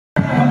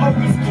but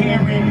always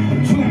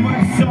caring. Too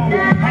much so,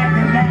 had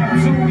to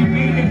laugh too. We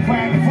made the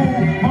crack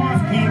fool.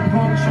 Moms can't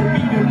broke, show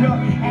me the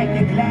look at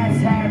the glass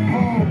half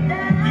full.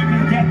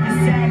 Even death as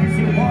sad as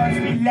it was,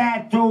 we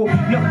laughed through.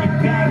 Looking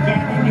back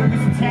at it, it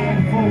was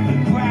tactful,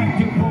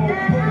 practical.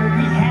 What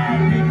we had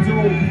to do.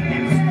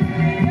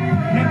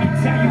 Let me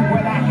tell you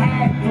what I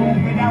had to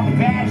without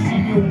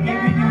bashing you,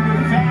 giving you the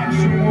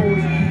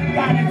factuals.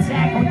 Gotta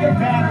tackle your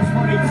battles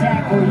before they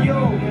tackle you.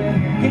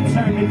 Get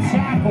turned to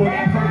tackle,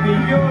 that could be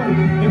you.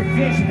 The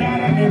fish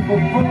battling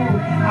for food.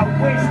 I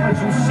wish what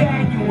you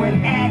said you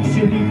would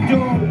actually do.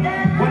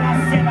 What I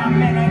said I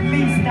meant, at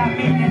least I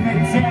made an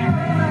attempt.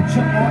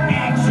 Took more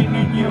action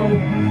in you.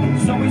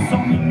 So it's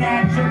only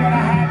natural that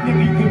I have to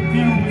be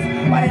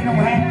confused. Why they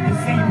don't have the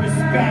same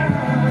respect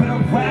for the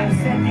raps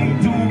that they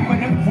do, for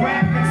the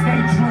graphics they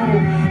drew.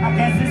 I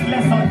guess it's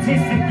less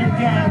artistic than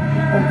them.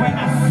 But when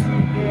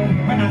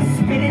I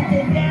spit it to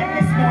them,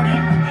 it's more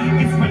than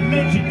it's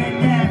religion to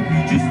them.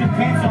 Just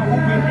depends on who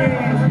it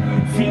is.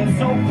 Seems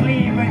so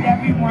clean, but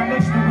everyone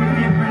looks through a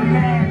different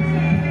lens.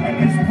 At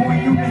this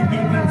point, you've been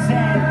given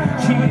 10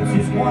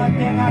 chances. One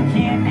thing I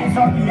can't is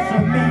argue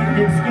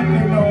semantics,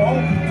 skipping the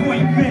whole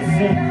point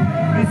missing.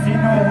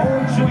 Missing the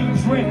whole joint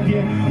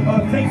drifting,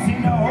 or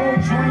facing the whole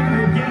joint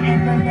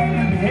forgetting the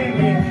name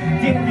hidden.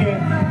 Didn't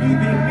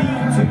even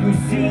mean to you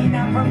seen.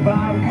 I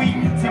provide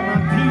weak to my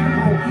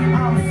people.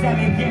 I'm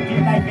selling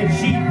gifted like a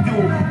cheap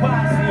dude.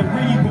 Wise and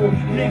regal,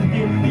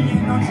 lifted,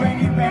 being on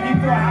training, ready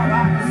for how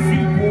I can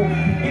sequel.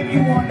 If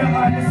you on the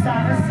other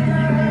side of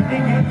seeing me,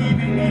 nigga,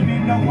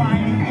 even though I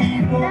ain't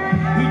evil,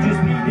 he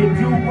just need to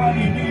do what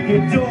he need to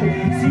do.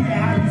 See it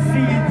how you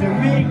see it to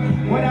me.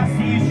 What I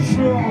see is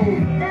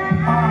true.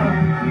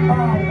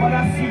 What I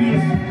see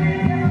is